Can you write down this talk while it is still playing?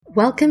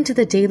Welcome to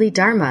the Daily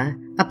Dharma,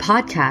 a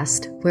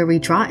podcast where we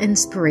draw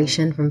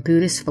inspiration from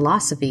Buddhist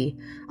philosophy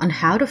on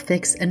how to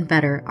fix and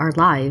better our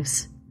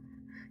lives.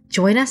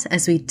 Join us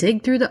as we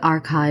dig through the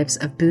archives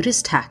of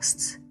Buddhist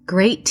texts,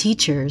 great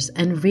teachers,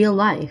 and real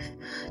life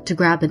to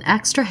grab an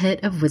extra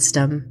hit of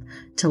wisdom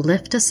to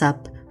lift us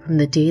up from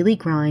the daily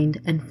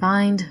grind and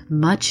find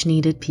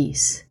much-needed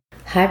peace.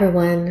 Hi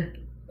everyone,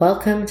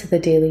 welcome to the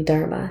Daily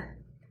Dharma.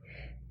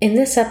 In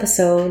this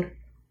episode,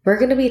 we're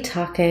going to be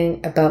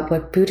talking about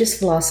what Buddhist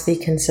philosophy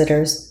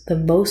considers the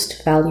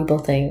most valuable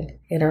thing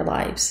in our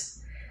lives.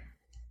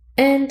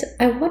 And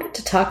I wanted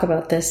to talk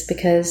about this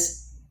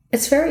because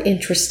it's very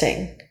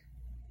interesting.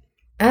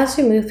 As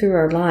we move through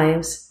our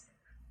lives,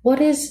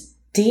 what is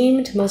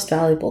deemed most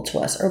valuable to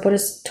us, or what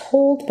is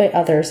told by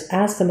others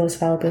as the most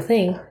valuable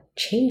thing,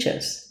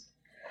 changes.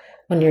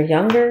 When you're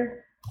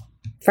younger,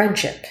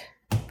 friendship,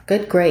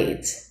 good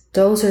grades,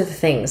 those are the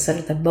things that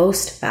are the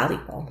most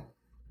valuable.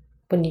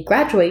 When you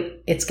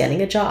graduate, it's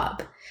getting a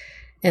job.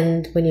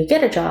 And when you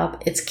get a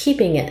job, it's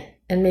keeping it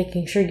and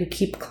making sure you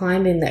keep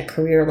climbing that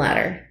career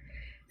ladder.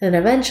 And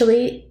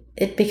eventually,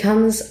 it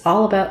becomes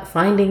all about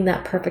finding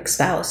that perfect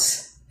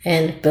spouse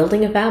and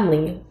building a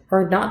family,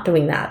 or not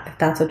doing that if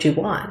that's what you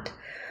want.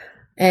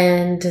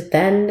 And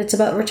then it's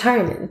about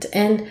retirement.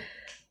 And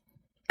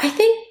I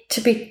think,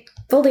 to be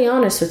fully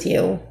honest with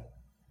you,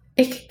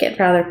 it can get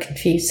rather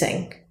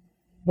confusing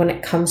when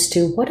it comes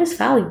to what is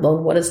valuable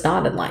and what is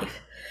not in life.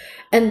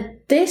 And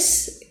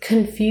this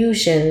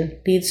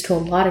confusion leads to a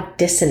lot of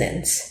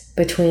dissonance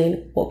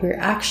between what we're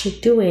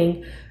actually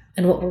doing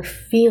and what we're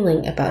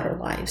feeling about our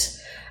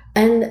lives.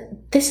 And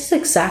this is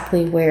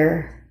exactly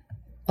where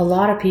a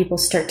lot of people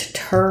start to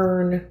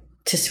turn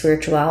to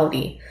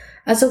spirituality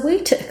as a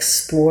way to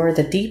explore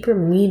the deeper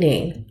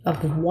meaning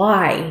of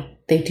why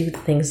they do the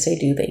things they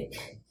do.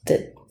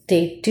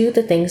 They do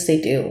the things they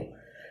do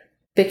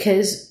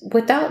because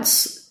without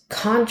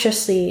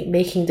consciously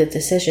making the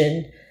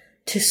decision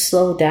to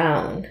slow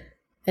down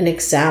and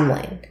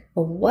examine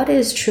what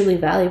is truly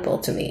valuable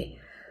to me,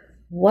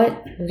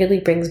 what really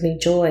brings me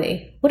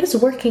joy, what is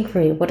working for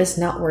me, what is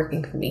not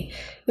working for me.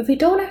 If we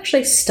don't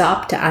actually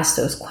stop to ask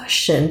those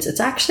questions, it's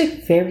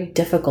actually very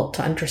difficult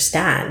to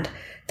understand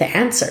the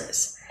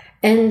answers.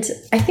 And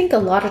I think a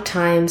lot of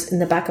times in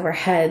the back of our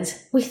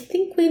heads, we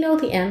think we know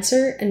the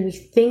answer and we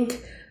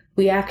think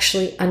we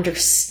actually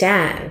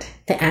understand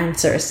the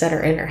answers that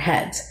are in our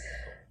heads.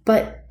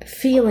 But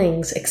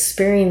feelings,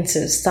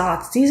 experiences,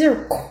 thoughts, these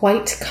are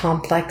quite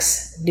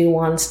complex,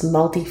 nuanced,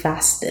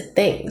 multifaceted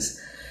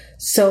things.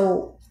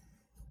 So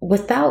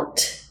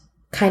without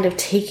kind of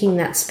taking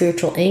that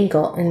spiritual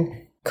angle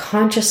and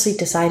consciously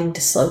deciding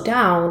to slow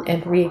down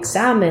and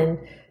re-examine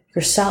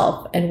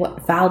yourself and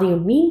what value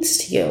means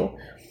to you,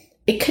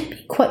 it could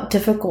be quite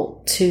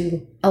difficult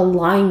to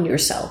align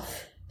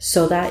yourself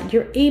so that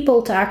you're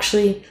able to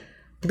actually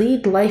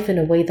lead life in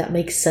a way that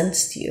makes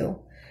sense to you.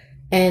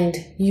 And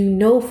you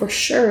know for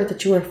sure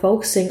that you are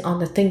focusing on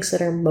the things that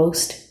are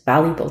most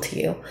valuable to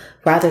you,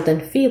 rather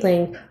than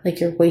feeling like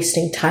you're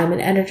wasting time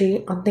and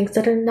energy on things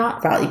that are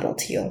not valuable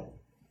to you.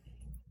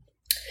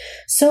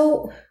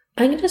 So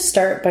I'm going to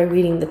start by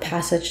reading the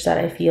passage that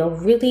I feel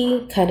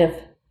really kind of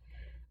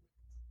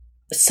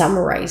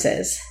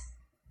summarizes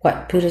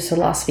what Buddhist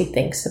philosophy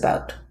thinks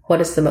about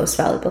what is the most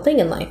valuable thing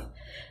in life.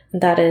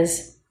 And that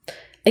is,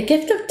 a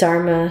gift of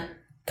Dharma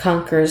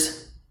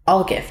conquers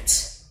all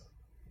gifts.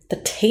 The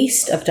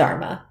taste of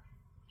Dharma,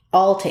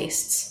 all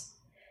tastes.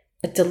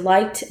 A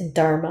delight in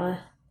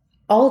Dharma,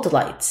 all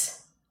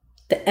delights.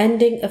 The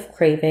ending of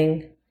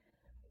craving,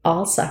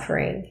 all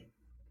suffering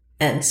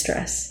and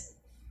stress.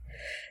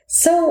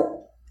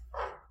 So,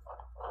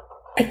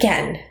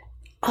 again,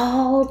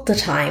 all the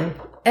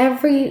time,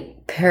 every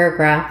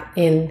paragraph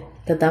in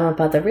the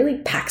Dhammapada really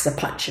packs a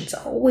punch. There's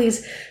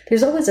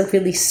always a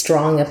really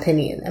strong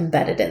opinion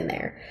embedded in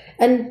there.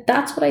 And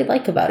that's what I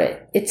like about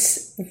it.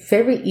 It's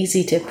very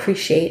easy to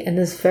appreciate and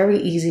it's very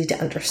easy to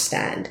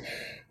understand.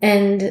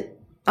 And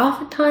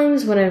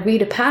oftentimes when I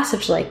read a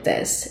passage like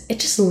this, it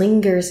just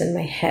lingers in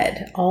my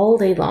head all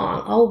day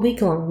long, all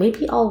week long,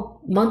 maybe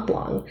all month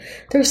long.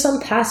 There's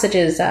some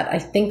passages that I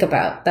think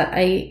about that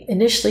I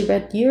initially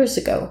read years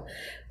ago.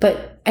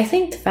 But I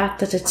think the fact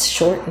that it's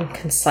short and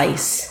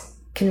concise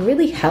can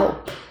really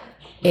help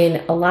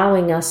in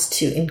allowing us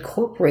to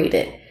incorporate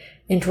it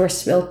into our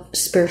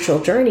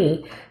spiritual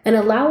journey and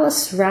allow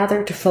us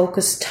rather to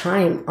focus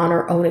time on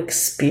our own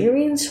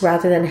experience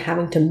rather than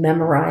having to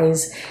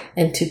memorize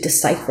and to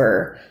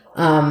decipher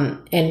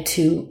and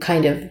to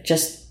kind of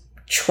just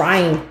try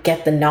and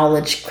get the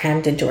knowledge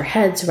crammed into our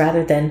heads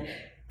rather than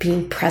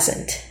being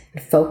present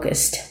and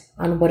focused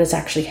on what is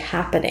actually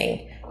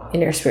happening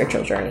in our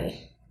spiritual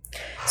journey.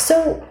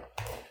 So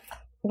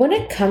when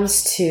it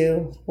comes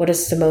to what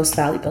is the most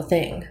valuable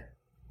thing,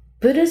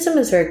 Buddhism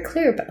is very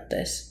clear about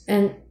this,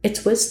 and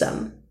it's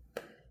wisdom.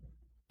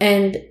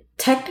 And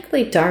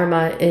technically,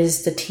 Dharma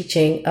is the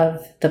teaching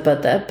of the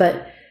Buddha,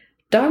 but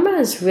Dharma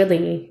is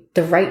really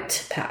the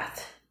right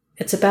path.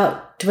 It's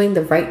about doing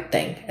the right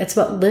thing. It's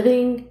about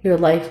living your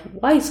life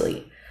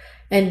wisely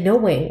and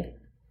knowing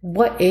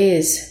what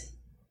is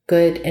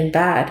good and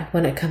bad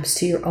when it comes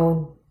to your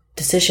own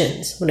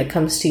decisions, when it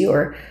comes to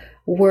your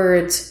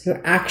words,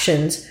 your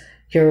actions,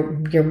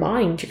 your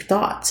mind, your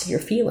thoughts, your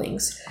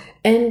feelings,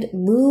 and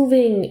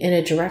moving in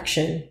a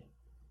direction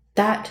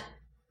that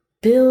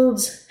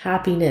builds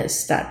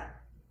happiness,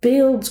 that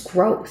builds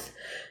growth,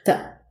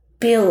 that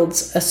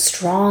builds a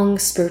strong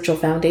spiritual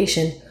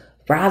foundation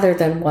rather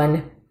than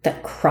one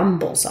that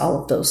crumbles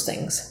all of those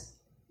things.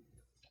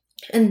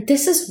 And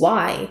this is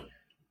why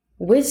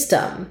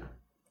wisdom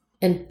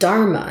and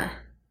Dharma,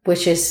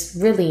 which is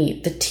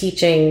really the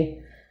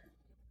teaching,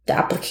 the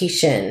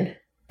application,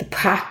 the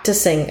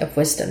practicing of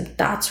wisdom,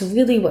 that's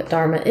really what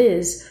Dharma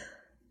is.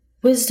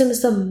 Wisdom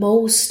is the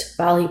most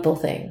valuable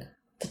thing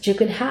that you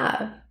can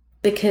have,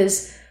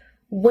 because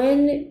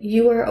when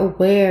you are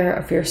aware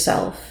of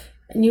yourself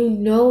and you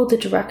know the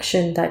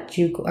direction that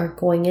you are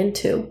going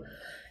into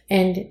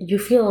and you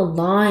feel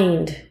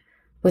aligned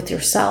with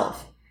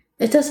yourself,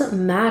 it doesn't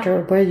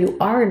matter where you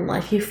are in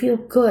life. You feel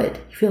good,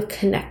 you feel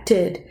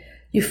connected,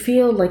 you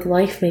feel like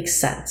life makes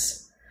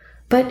sense.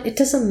 But it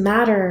doesn't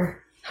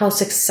matter how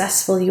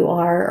successful you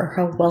are or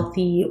how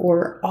wealthy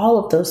or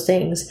all of those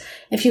things.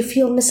 If you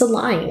feel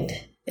misaligned,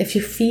 if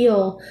you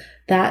feel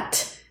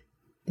that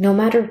no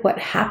matter what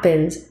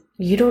happens,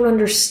 you don't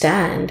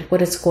understand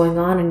what is going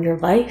on in your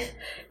life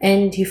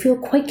and you feel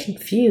quite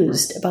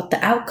confused about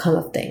the outcome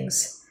of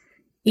things.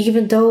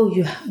 Even though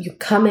you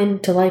come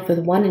into life with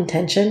one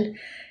intention,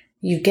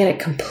 you get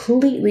a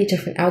completely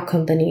different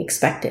outcome than you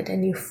expected,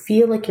 and you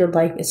feel like your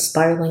life is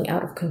spiraling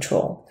out of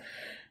control.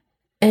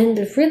 And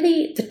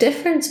really, the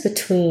difference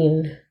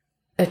between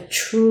a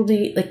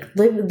truly,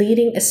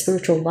 leading a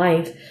spiritual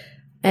life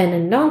and a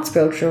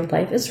non-spiritual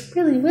life is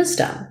really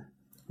wisdom.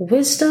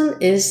 Wisdom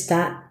is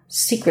that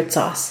secret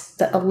sauce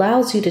that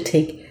allows you to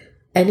take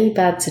any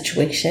bad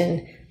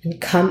situation and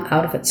come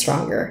out of it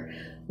stronger.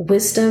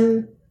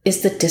 Wisdom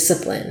is the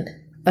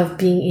discipline of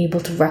being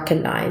able to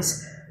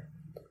recognize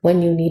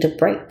when you need a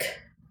break,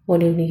 when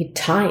you need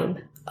time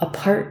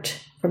apart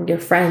from your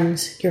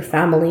friends, your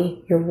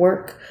family, your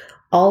work,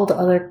 all the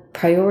other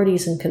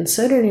priorities and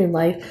concerns in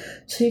life,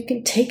 so you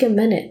can take a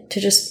minute to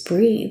just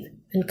breathe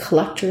and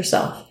collect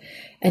yourself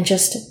and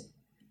just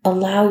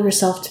allow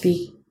yourself to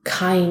be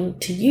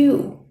kind to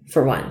you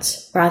for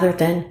once, rather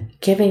than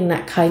giving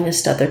that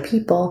kindness to other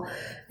people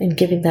and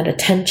giving that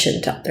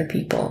attention to other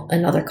people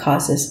and other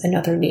causes and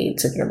other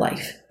needs in your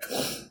life.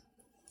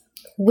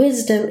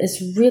 Wisdom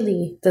is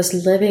really this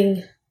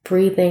living,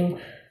 breathing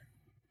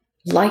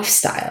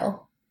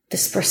lifestyle,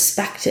 this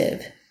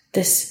perspective,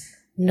 this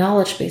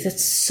knowledge base.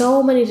 It's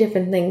so many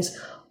different things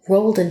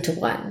rolled into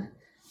one.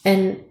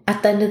 And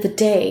at the end of the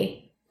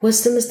day,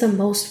 wisdom is the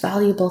most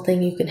valuable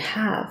thing you can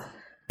have,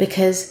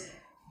 because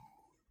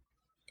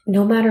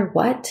no matter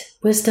what,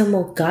 wisdom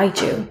will guide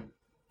you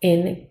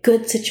in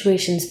good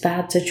situations,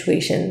 bad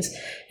situations,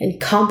 in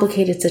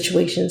complicated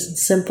situations, and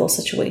simple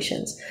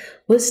situations.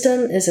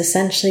 Wisdom is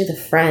essentially the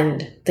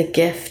friend, the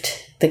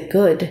gift, the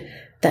good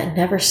that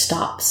never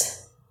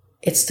stops.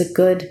 It's the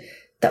good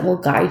that will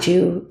guide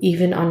you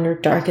even on your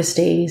darkest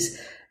days.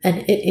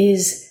 And it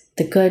is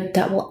the good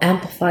that will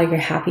amplify your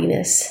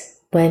happiness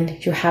when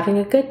you're having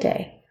a good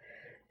day.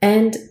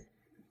 And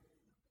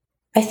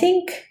I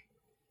think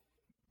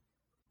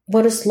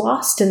what is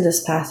lost in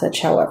this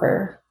passage,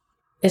 however,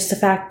 is the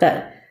fact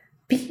that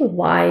being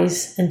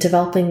wise and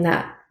developing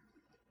that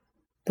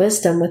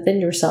wisdom within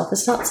yourself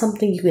is not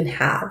something you can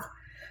have.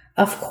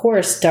 Of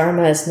course,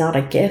 Dharma is not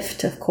a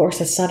gift. Of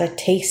course, it's not a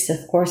taste.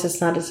 Of course, it's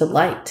not a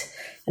delight.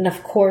 And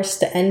of course,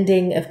 the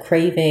ending of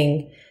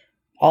craving,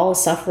 all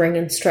suffering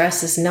and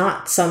stress is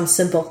not some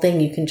simple thing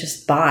you can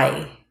just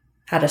buy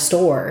at a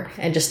store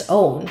and just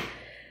own.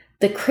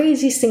 The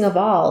craziest thing of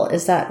all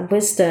is that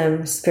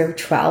wisdom,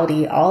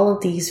 spirituality, all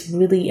of these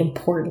really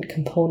important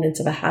components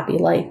of a happy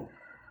life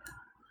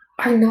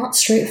are not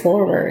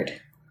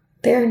straightforward.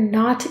 They're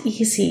not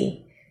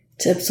easy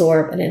to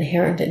absorb and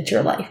inherent into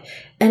your life.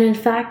 And in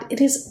fact, it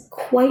is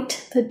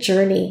quite the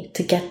journey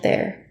to get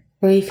there,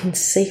 where you can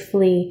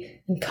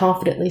safely and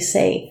confidently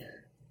say,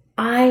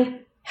 I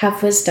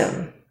have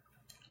wisdom.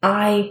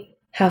 I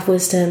have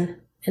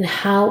wisdom in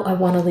how I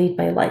want to lead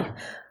my life.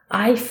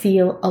 I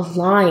feel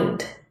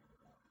aligned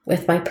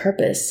with my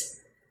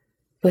purpose,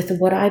 with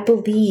what I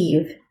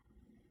believe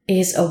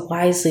is a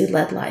wisely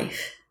led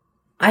life.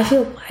 I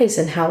feel wise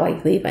in how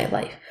I lead my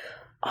life.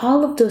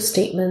 All of those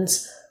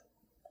statements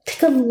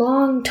take a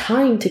long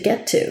time to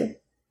get to.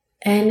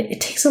 And it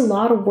takes a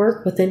lot of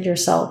work within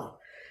yourself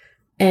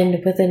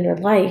and within your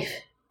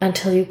life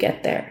until you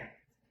get there.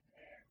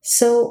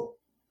 So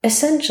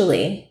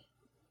essentially,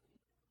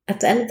 at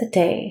the end of the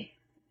day,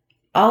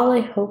 all I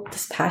hope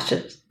this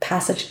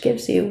passage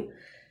gives you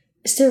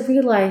is to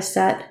realize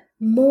that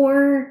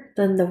more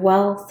than the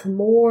wealth,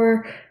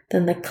 more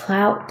than the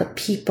clout, the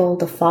people,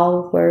 the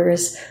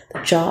followers,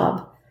 the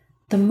job,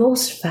 the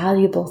most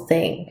valuable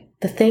thing,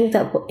 the thing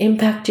that will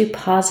impact you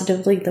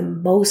positively the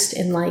most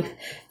in life,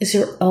 is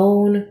your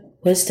own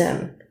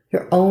wisdom,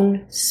 your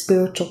own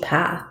spiritual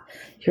path,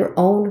 your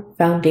own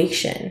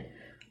foundation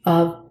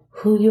of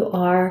who you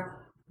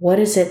are, What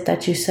is it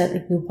that you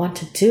said you want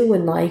to do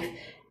in life?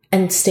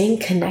 And staying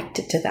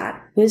connected to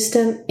that.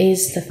 Wisdom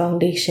is the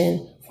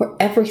foundation for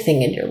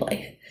everything in your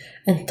life.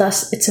 And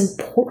thus, it's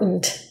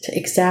important to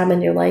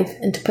examine your life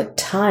and to put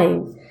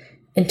time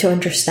into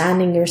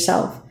understanding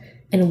yourself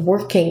and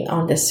working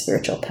on this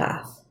spiritual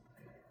path.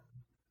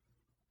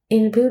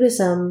 In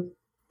Buddhism,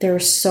 there are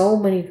so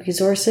many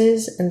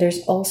resources, and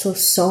there's also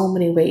so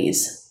many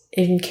ways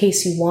in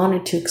case you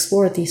wanted to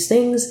explore these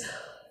things.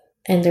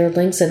 And there are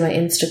links in my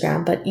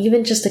Instagram, but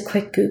even just a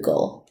quick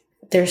Google,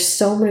 there's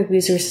so many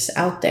resources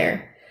out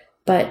there.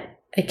 But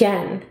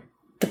again,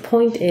 the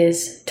point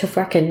is to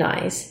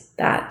recognize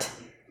that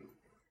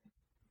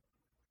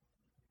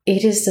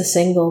it is the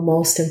single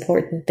most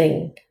important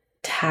thing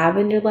to have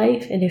in your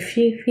life. And if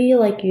you feel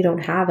like you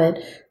don't have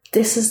it,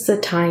 this is the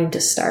time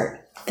to start.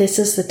 This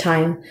is the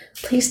time.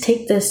 Please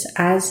take this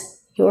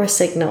as your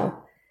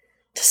signal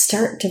to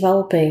start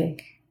developing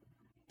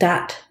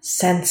that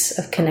sense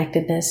of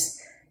connectedness,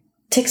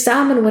 to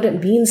examine what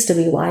it means to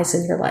be wise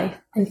in your life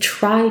and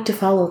try to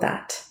follow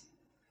that.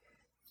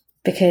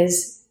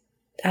 Because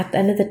at the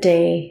end of the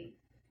day,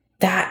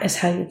 that is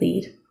how you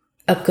lead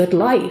a good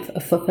life, a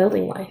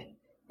fulfilling life,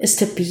 is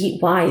to be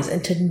wise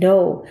and to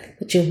know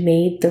that you've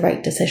made the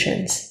right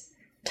decisions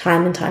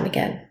time and time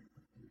again.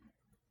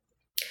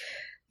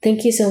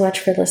 Thank you so much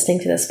for listening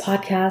to this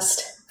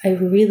podcast. I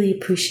really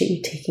appreciate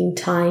you taking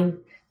time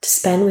to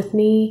spend with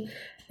me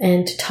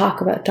and to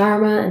talk about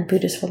Dharma and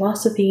Buddhist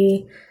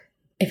philosophy.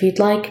 If you'd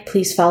like,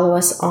 please follow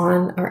us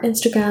on our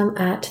Instagram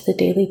at The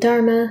Daily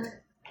Dharma.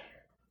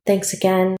 Thanks again.